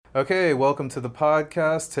Okay, welcome to the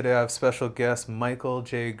podcast. Today I have special guest Michael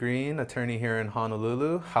J. Green, attorney here in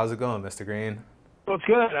Honolulu. How's it going, Mr. Green? Well, it's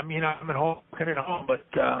good. I mean, I'm at home, kind of at home, but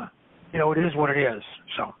it is what it is.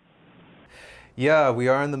 So, Yeah, we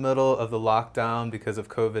are in the middle of the lockdown because of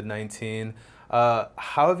COVID-19. How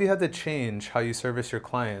have you had to change how you service your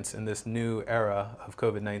clients in this new era of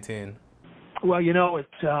COVID-19? well, it's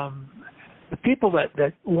the people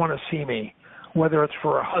that want to see me, whether it's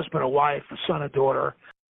for a husband, a wife, a son, a daughter,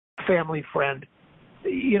 family, friend.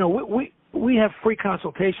 We have free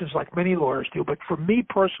consultations like many lawyers do, but for me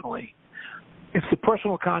personally, it's the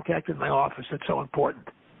personal contact in my office that's so important.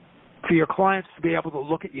 For your clients to be able to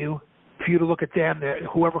look at you, for you to look at them,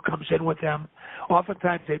 whoever comes in with them.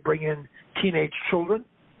 Oftentimes they bring in teenage children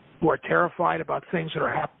who are terrified about things that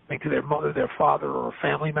are happening to their mother, their father, or a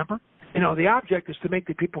family member. The object is to make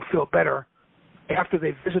the people feel better after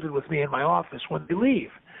they've visited with me in my office when they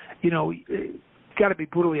leave. You got to be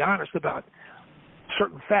brutally honest about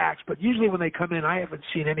certain facts, but usually when they come in, I haven't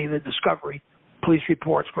seen any of the discovery, police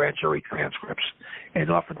reports, grand jury transcripts,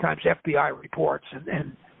 and oftentimes FBI reports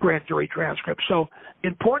and grand jury transcripts. So the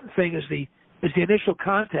important thing is the initial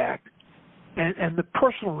contact and the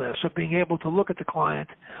personalness of being able to look at the client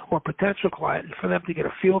or potential client and for them to get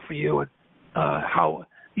a feel for you and how,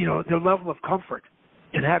 their level of comfort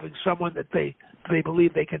in having someone that they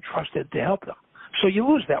believe they can trust in to help them. So you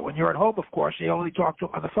lose that when you're at home, of course. You only talk to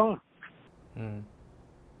them on the phone. Mm.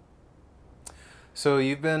 So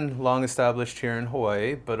you've been long established here in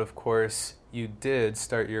Hawaii, but of course you did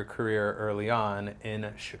start your career early on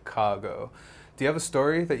in Chicago. Do you have a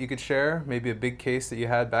story that you could share? Maybe a big case that you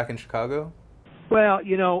had back in Chicago? Well,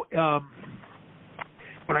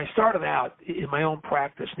 when I started out in my own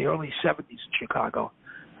practice in the early 70s in Chicago,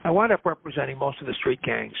 I wound up representing most of the street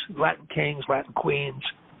gangs, Latin Kings, Latin Queens,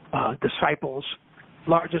 Disciples.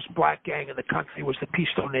 Largest black gang in the country was the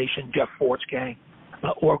Pisto Nation, Jeff Ford's gang.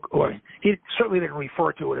 Or he certainly didn't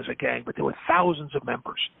refer to it as a gang, but there were thousands of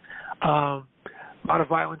members. A lot of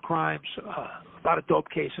violent crimes, a lot of dope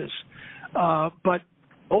cases. But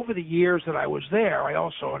over the years that I was there, I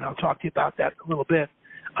also, and I'll talk to you about that a little bit,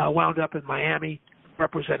 wound up in Miami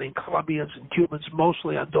representing Colombians and Cubans,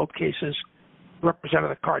 mostly on dope cases, represented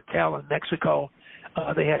the cartel in Mexico.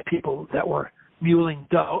 They had people that were muling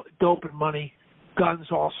dope and money, guns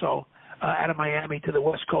also, out of Miami to the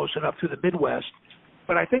West Coast and up through the Midwest.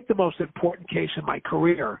 But I think the most important case in my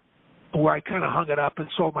career, where I kind of hung it up and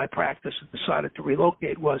sold my practice and decided to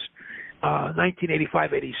relocate, was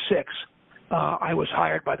 1985-86. I was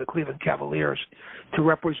hired by the Cleveland Cavaliers to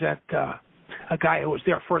represent a guy who was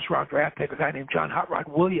their first-round draft pick, a guy named John Hot Rod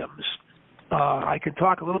Williams. I can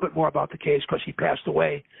talk a little bit more about the case because he passed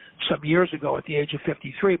away some years ago at the age of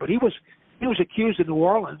 53. But he was accused in New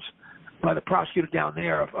Orleans by the prosecutor down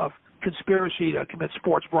there of conspiracy to commit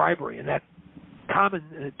sports bribery, and that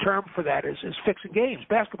common term for that is fixing games,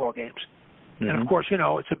 basketball games. Mm-hmm. And of course,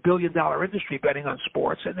 it's a $1 billion industry betting on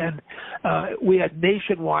sports. And then we had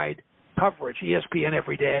nationwide coverage, ESPN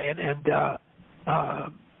every day, and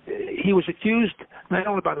he was accused not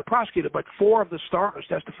only by the prosecutor, but 4 of the stars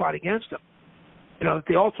testified against him.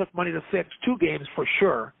 They all took money to fix 2 games for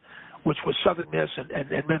sure, which was Southern Miss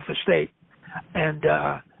and Memphis State. And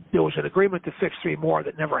there was an agreement to fix 3 more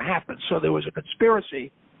that never happened. So there was a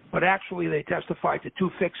conspiracy, but actually they testified to 2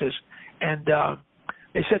 fixes. And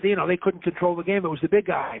they said, they couldn't control the game. It was the big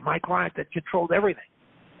guy, my client, that controlled everything.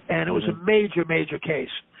 And it was a major, major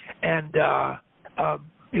case. And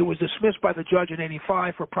it was dismissed by the judge in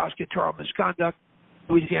 85 for prosecutorial misconduct.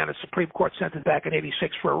 Louisiana Supreme Court sent it back in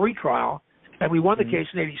 86 for a retrial. And we won the case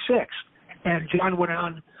in 86. And John went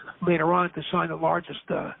on later on to sign the largest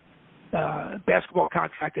basketball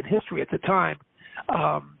contract in history at the time.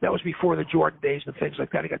 That was before the Jordan days and things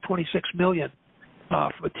like that. He got $26 million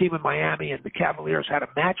from a team in Miami, and the Cavaliers had to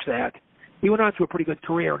match that. He went on to a pretty good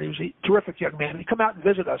career, and he was a terrific young man. He'd come out and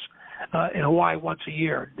visit us in Hawaii once a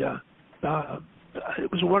year. And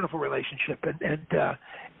it was a wonderful relationship. And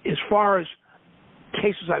as far as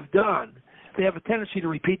cases I've done, they have a tendency to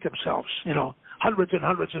repeat themselves. Hundreds and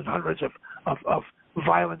hundreds and hundreds of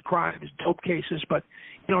violent crimes, dope cases. But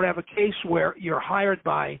to have a case where you're hired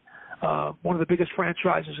by one of the biggest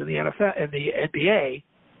franchises in the NFL and the NBA,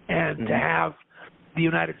 and to have the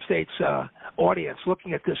United States audience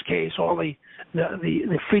looking at this case, all the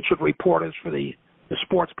featured reporters for the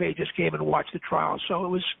sports pages came and watched the trial. So it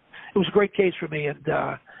was a great case for me. And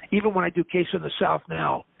even when I do cases in the South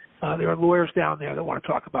now, there are lawyers down there that want to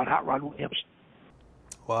talk about Hot Rod Williams.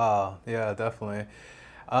 Wow, yeah, definitely.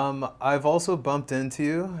 I've also bumped into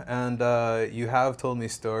you, and you have told me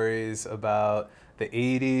stories about the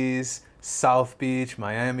 80s, South Beach,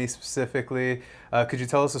 Miami specifically. Could you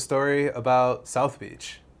tell us a story about South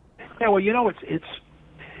Beach? Yeah, well, it's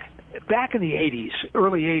back in the '80s,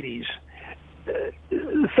 early '80s.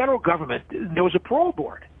 The federal government, there was a parole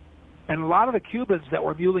board, and a lot of the Cubans that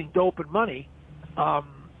were muling dope and money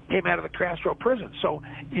came out of the Castro prison. So,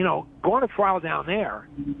 going to trial down there,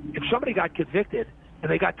 if somebody got convicted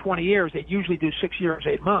and they got 20 years, they'd usually do 6 years,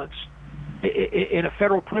 8 months in a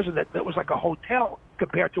federal prison that was like a hotel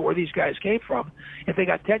compared to where these guys came from. If they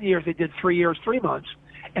got 10 years, they did 3 years, 3 months.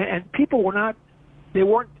 And people weren't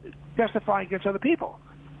testifying against other people.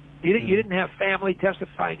 You didn't have family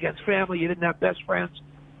testifying against family. You didn't have best friends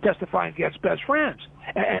testifying against best friends.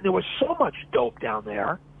 And there was so much dope down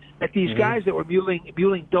there that these guys that were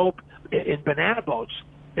muling dope in banana boats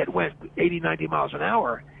that went 80, 90 miles an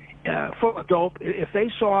hour full of dope, if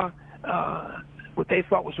they saw what they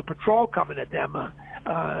thought was a patrol coming at them,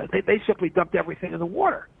 they simply dumped everything in the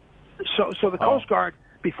water. So the Coast Guard,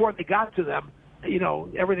 before they got to them,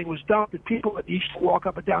 everything was dumped, and people that used to walk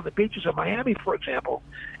up and down the beaches of Miami, for example,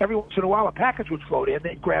 every once in a while a package would float in,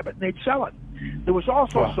 they'd grab it and they'd sell it. There was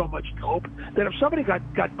also so much dope that if somebody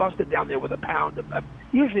got busted down there with a pound,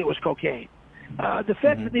 usually it was cocaine, the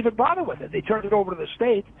feds didn't even bother with it. They turned it over to the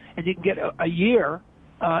state, and you can get a year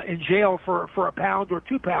in jail for a pound or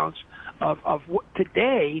 2 pounds of what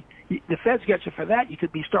today, the feds get you for that, you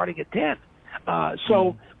could be starting at 10.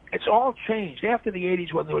 So it's all changed. After the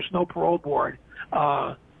 80s, when there was no parole board,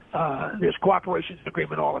 there's cooperation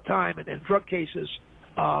agreement all the time, and in drug cases,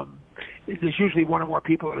 there's usually one or more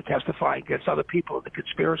people that are testifying against other people in the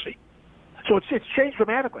conspiracy. So it's changed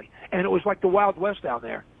dramatically, and it was like the Wild West down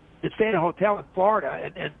there. You'd stay in a hotel in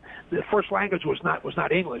Florida, and the first language was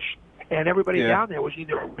not English, and everybody down there was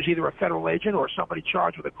either a federal agent or somebody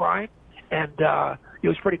charged with a crime, and it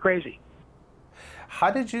was pretty crazy.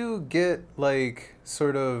 How did you get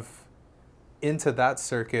sort of into that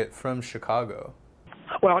circuit from Chicago?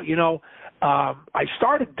 Well, I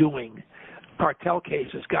started doing cartel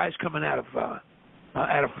cases, guys coming out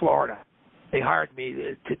of Florida. They hired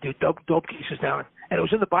me to do dope cases down, and it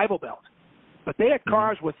was in the Bible Belt. But they had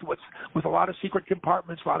cars with a lot of secret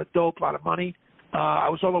compartments, a lot of dope, a lot of money. I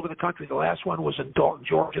was all over the country. The last one was in Dalton,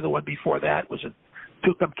 Georgia. The one before that was in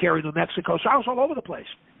Tucumcari, New Mexico. So I was all over the place.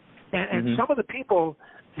 And some of the people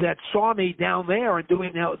that saw me down there and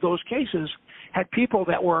doing those cases had people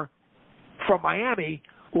that were from Miami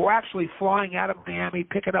who were actually flying out of Miami,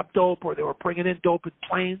 picking up dope, or they were bringing in dope in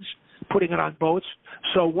planes, putting it on boats.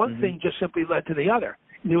 So one thing just simply led to the other.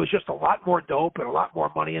 There was just a lot more dope and a lot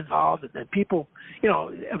more money involved. And then people,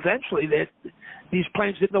 eventually these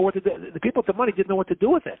planes didn't know what to do. The people with the money didn't know what to do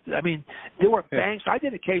with it. I mean, there were banks. I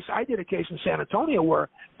did a case in San Antonio where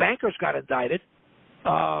bankers got indicted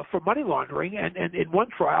for money laundering, and in one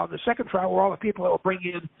trial, and the second trial were all the people that were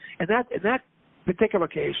bringing in, and that particular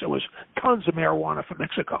case, it was tons of marijuana from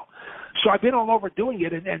Mexico. So I've been all over doing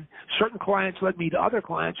it, and certain clients led me to other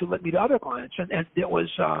clients who led me to other clients, and it was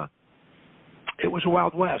a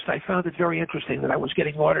Wild West. I found it very interesting that I was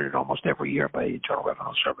getting audited almost every year by the Internal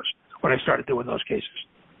Revenue Service when I started doing those cases.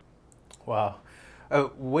 Wow.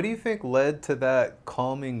 What do you think led to that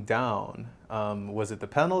calming down? Was it the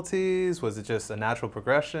penalties? Was it just a natural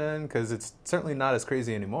progression? Because it's certainly not as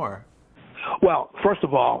crazy anymore. Well, first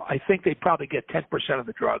of all, I think they probably get 10% of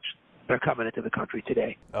the drugs that are coming into the country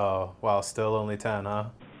today. Oh, wow. Still only 10, huh?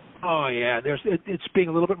 Oh, yeah. It's being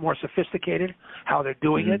a little bit more sophisticated, how they're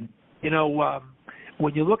doing it.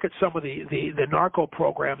 When you look at some of the narco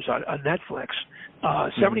programs on Netflix,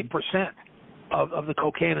 70% of the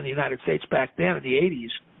cocaine in the United States back then in the 80s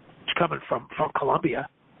is coming from Colombia.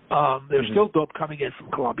 There's still dope coming in from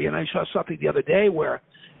Colombia. And I saw something the other day where,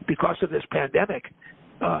 because of this pandemic,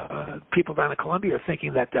 people down in Colombia are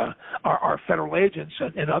thinking that our federal agents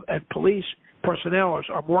and police personnel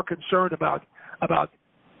are more concerned about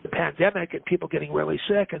the pandemic and people getting really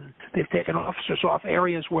sick, and they've taken officers off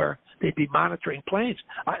areas where they'd be monitoring planes.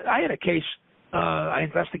 I had a case I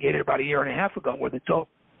investigated about a year and a half ago where the dope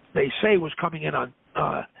they say was coming in on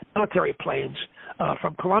military planes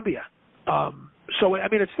from Colombia. So I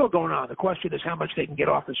mean, it's still going on. The question is how much they can get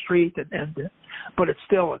off the street, but it's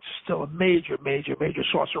still a major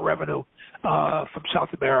source of revenue from South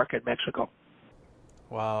America and Mexico.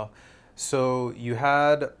 Wow. So you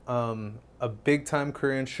had a big-time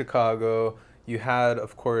career in Chicago. You had,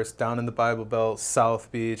 of course, down in the Bible Belt,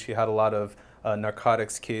 South Beach. You had a lot of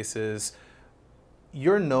narcotics cases.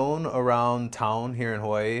 You're known around town here in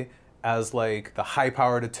Hawaii as like the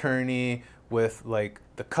high-powered attorney with like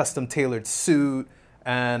the custom-tailored suit.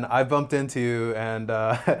 And I bumped into you, and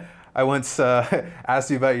I once asked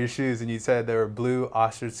you about your shoes, and you said they were blue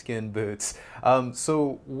ostrich skin boots.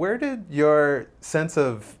 So where did your sense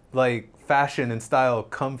of like fashion and style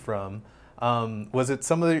come from? Was it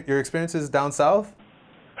some of your experiences down south?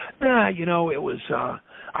 Nah, it was.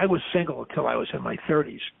 I was single until I was in my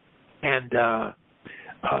 30s, and I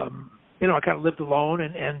kind of lived alone,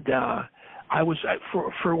 and I was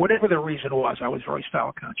for whatever the reason was, I was very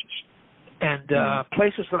style conscious, and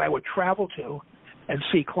places that I would travel to and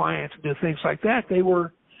see clients and do things like that, they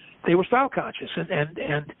were style conscious,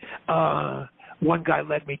 and one guy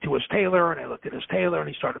led me to his tailor, and I looked at his tailor, and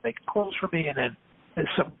he started making clothes for me, and then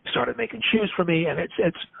some started making shoes for me, and it's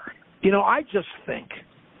I just think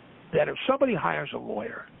that if somebody hires a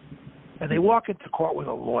lawyer and they walk into court with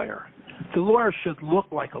a lawyer, the lawyer should look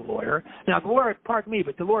like a lawyer. Now, the lawyer, pardon me,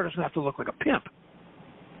 but the lawyer doesn't have to look like a pimp.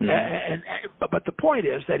 But the point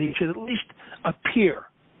is that he should at least appear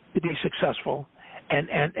to be successful and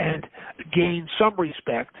gain some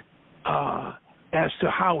respect as to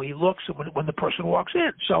how he looks when the person walks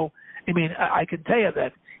in. So, I mean, I can tell you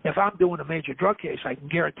that if I'm doing a major drug case, I can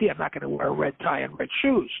guarantee I'm not going to wear a red tie and red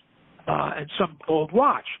shoes and some gold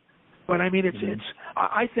watch. But I mean,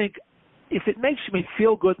 I think if it makes me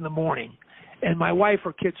feel good in the morning, and my wife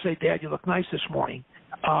or kids say, "Dad, you look nice this morning,"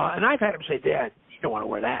 and I've had them say, "Dad, you don't want to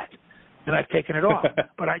wear that," and I've taken it off.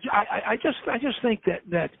 But I just think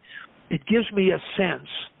that it gives me a sense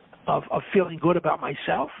of feeling good about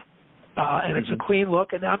myself, and it's a clean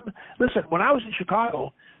look. And listen, when I was in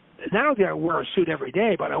Chicago, not only did I wear a suit every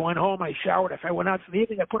day, but I went home, I showered. If I went out for the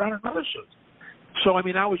evening, I put on another suit. So, I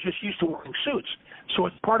mean, I was just used to wearing suits. So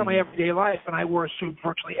it's part of my everyday life, and I wear a suit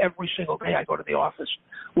virtually every single day I go to the office,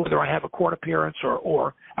 whether I have a court appearance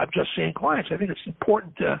or I'm just seeing clients. I think it's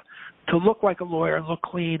important to look like a lawyer and look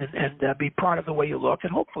clean and be proud of the way you look.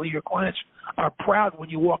 And hopefully your clients are proud when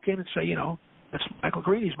you walk in and say, that's Michael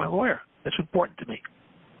Green, he's my lawyer. That's important to me.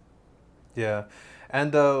 Yeah.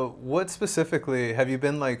 And what specifically, have you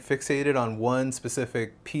been like fixated on one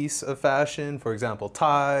specific piece of fashion? For example,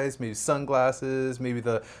 ties, maybe sunglasses, maybe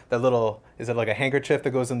that little, is it like a handkerchief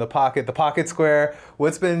that goes in the pocket square?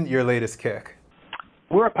 What's been your latest kick?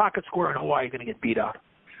 Wear a pocket square in Hawaii, you're going to get beat up.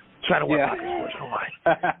 So I don't wear pocket squares in Hawaii.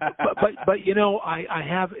 but I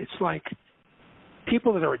have, it's like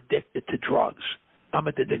people that are addicted to drugs. I'm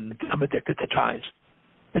addicted to ties.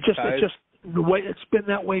 It's just the way it's been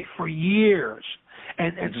that way for years.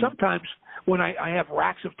 And sometimes when I have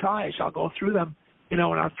racks of ties, I'll go through them, and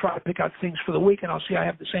I'll try to pick out things for the week, and I'll see I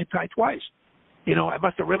have the same tie twice. I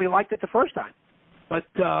must have really liked it the first time. But,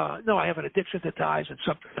 no, I have an addiction to ties and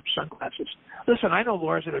sometimes sunglasses. Listen, I know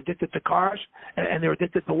lawyers that are addicted to cars, and they're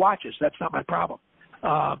addicted to watches. That's not my problem.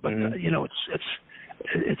 But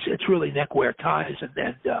it's really neckwear ties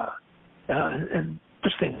and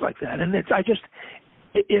just things like that. And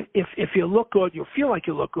if you look good, you feel like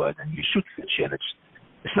you look good, and your suit fits you, and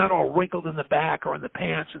it's not all wrinkled in the back or in the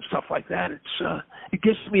pants and stuff like that. It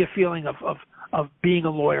gives me a feeling of being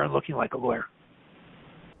a lawyer and looking like a lawyer.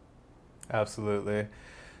 Absolutely.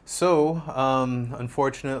 So,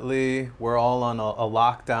 unfortunately, we're all on a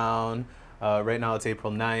lockdown. Right now it's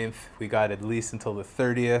April 9th. We got at least until the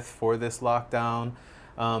 30th for this lockdown.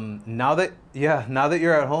 Now that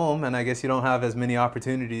you're at home, and I guess you don't have as many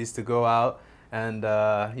opportunities to go out and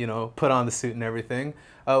put on the suit and everything,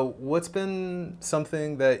 what's been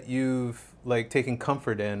something that you've taken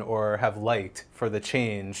comfort in or have liked for the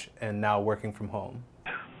change and now working from home?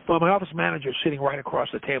 Well, my office manager is sitting right across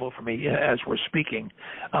the table from me as we're speaking.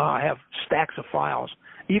 I have stacks of files.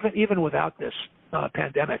 Even without this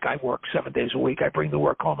pandemic, I work 7 days a week. I bring the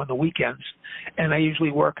work home on the weekends, and I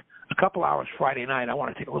usually work a couple hours Friday night. I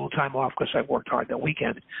want to take a little time off because I've worked hard that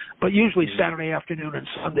weekend. But usually Saturday afternoon and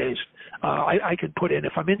Sundays, I could put in,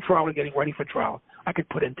 if I'm in trial or getting ready for trial, I could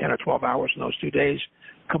put in 10 or 12 hours in those 2 days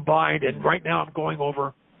combined. And right now I'm going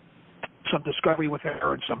over some discovery with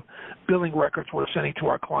her and some billing records we're sending to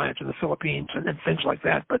our clients in the Philippines and things like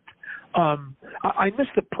that. But I miss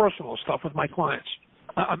the personal stuff with my clients.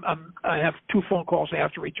 I have 2 phone calls I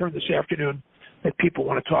have to return this afternoon that people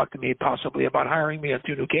want to talk to me possibly about hiring me on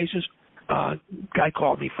 2 new cases. Guy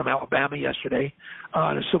called me from Alabama yesterday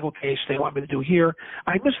on a civil case they want me to do here.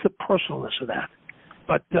 I miss the personalness of that.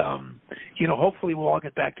 But, hopefully we'll all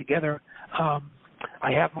get back together.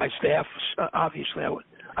 I have my staff. Obviously,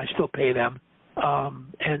 I still pay them.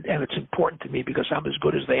 And it's important to me because I'm as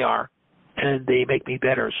good as they are, and they make me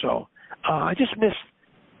better. So I just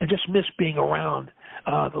miss being around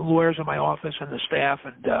the lawyers in my office and the staff,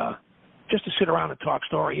 and just to sit around and talk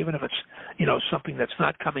story, even if it's something that's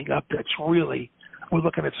not coming up that's really, we're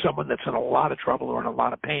looking at someone that's in a lot of trouble or in a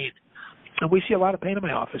lot of pain. And we see a lot of pain in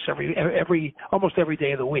my office almost every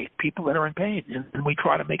day of the week. People that are in pain, and we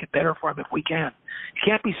try to make it better for them if we can. You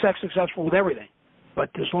can't be successful with everything, but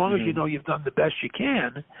as long as you know you've done the best you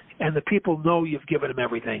can, and the people know you've given them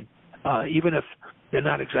everything, even if they're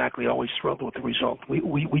not exactly always thrilled with the result, we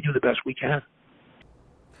do the best we can.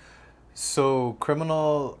 So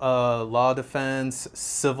criminal law defense,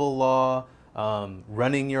 civil law,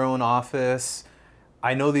 running your own office,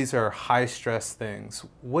 I know these are high-stress things.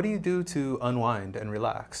 What do you do to unwind and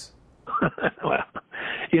relax? Well,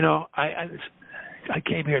 I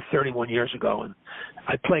came here 31 years ago, and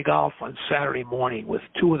I play golf on Saturday morning with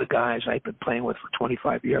two of the guys I've been playing with for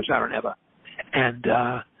 25 years out in Eva. And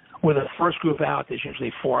with the first group out, there's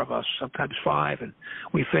usually 4 of us, sometimes 5, and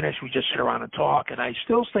we finish, we just sit around and talk. And I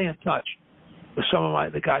still stay in touch with some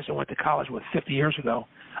of the guys I went to college with 50 years ago.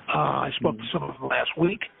 I spoke to some of them last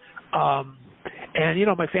week.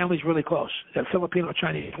 And, my family's really close. A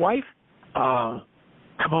Filipino-Chinese wife, come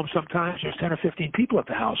home sometimes. There's 10 or 15 people at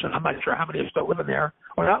the house, and I'm not sure how many are still living there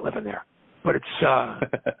or not living there. But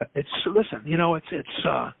listen,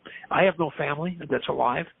 I have no family that's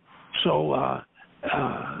alive. So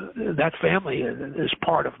that family is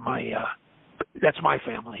part of that's my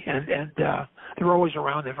family. And they're always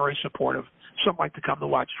around. They're very supportive. Some like to come to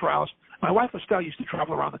watch trials. My wife Estelle used to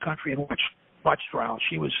travel around the country and watch trials.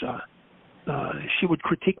 She would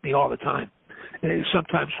critique me all the time.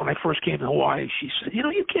 Sometimes when I first came to Hawaii, she said,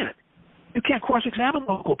 you can't cross-examine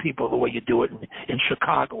local people the way you do it in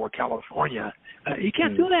Chicago or California. You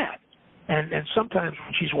can't do that. And sometimes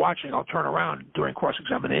when she's watching, I'll turn around during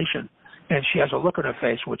cross-examination, and she has a look on her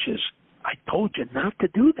face, which is, I told you not to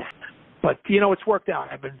do that. But, it's worked out.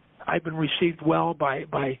 I've been received well by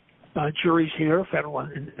juries here, federal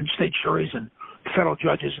and state juries, and federal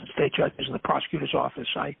judges and state judges in the prosecutor's office.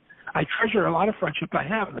 I treasure a lot of friendship I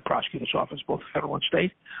have in the prosecutor's office, both federal and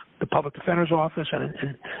state, the public defender's office,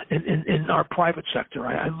 and in our private sector.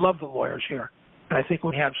 I love the lawyers here. And I think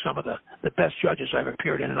we have some of the best judges I've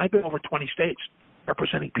appeared in. And I've been over 20 states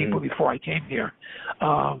representing people before I came here.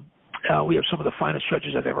 We have some of the finest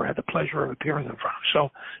judges I've ever had the pleasure of appearing in front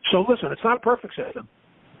of. So listen, it's not a perfect system,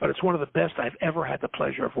 but it's one of the best I've ever had the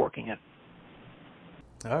pleasure of working in.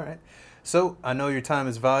 All right. So I know your time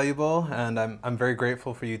is valuable, and I'm very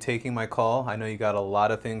grateful for you taking my call. I know you got a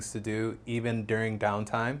lot of things to do, even during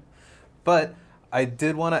downtime. But I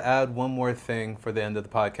did want to add one more thing for the end of the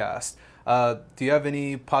podcast. Do you have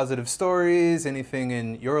any positive stories, anything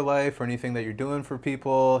in your life or anything that you're doing for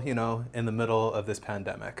people, in the middle of this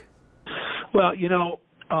pandemic? Well,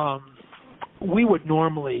 we would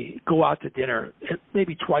normally go out to dinner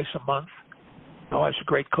maybe twice a month. My wife's a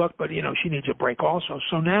great cook, but, she needs a break also.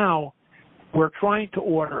 So now we're trying to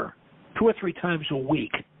order 2 or 3 times a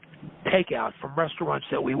week takeout from restaurants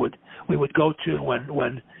that we would go to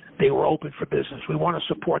when they were open for business. We want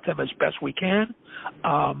to support them as best we can,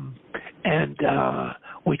 and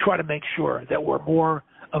we try to make sure that we're more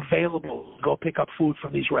available to go pick up food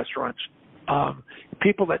from these restaurants.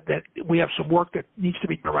 People that we have some work that needs to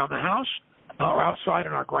be done around the house or outside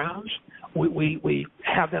in our grounds. We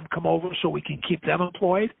have them come over so we can keep them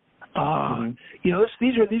employed.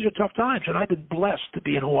 These are tough times, and I've been blessed to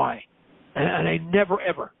be in Hawaii, and I never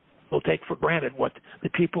ever will take for granted what the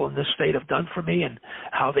people in this state have done for me and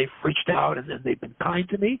how they've reached out and they've been kind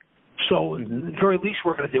to me. So the very least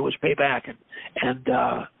we're going to do is pay back, and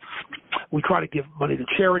we try to give money to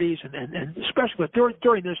charities, and especially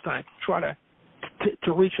during this time, try to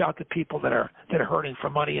reach out to people that are hurting for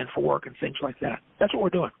money and for work and things like that. That's what we're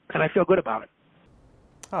doing, and I feel good about it.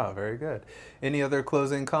 Oh, very good. Any other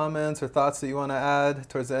closing comments or thoughts that you want to add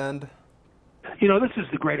towards the end? This is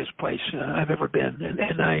the greatest place I've ever been,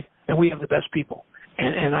 and we have the best people,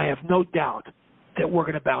 and I have no doubt that we're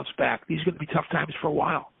going to bounce back. These are going to be tough times for a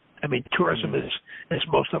while. I mean, tourism is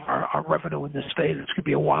most of our revenue in this state. It's going to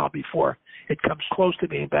be a while before it comes close to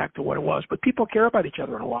being back to what it was. But people care about each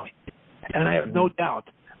other in Hawaii, and I have no doubt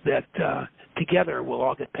that together we'll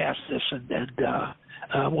all get past this, and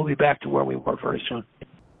we'll be back to where we were very soon.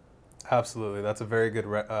 Absolutely, that's a very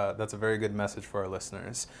good message for our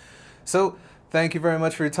listeners. So, thank you very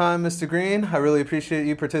much for your time, Mr. Green. I really appreciate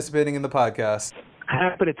you participating in the podcast.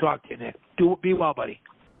 Happy to talk to you, Nick. Be well, buddy.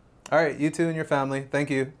 All right, you too and your family. Thank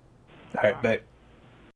you. All right, bye.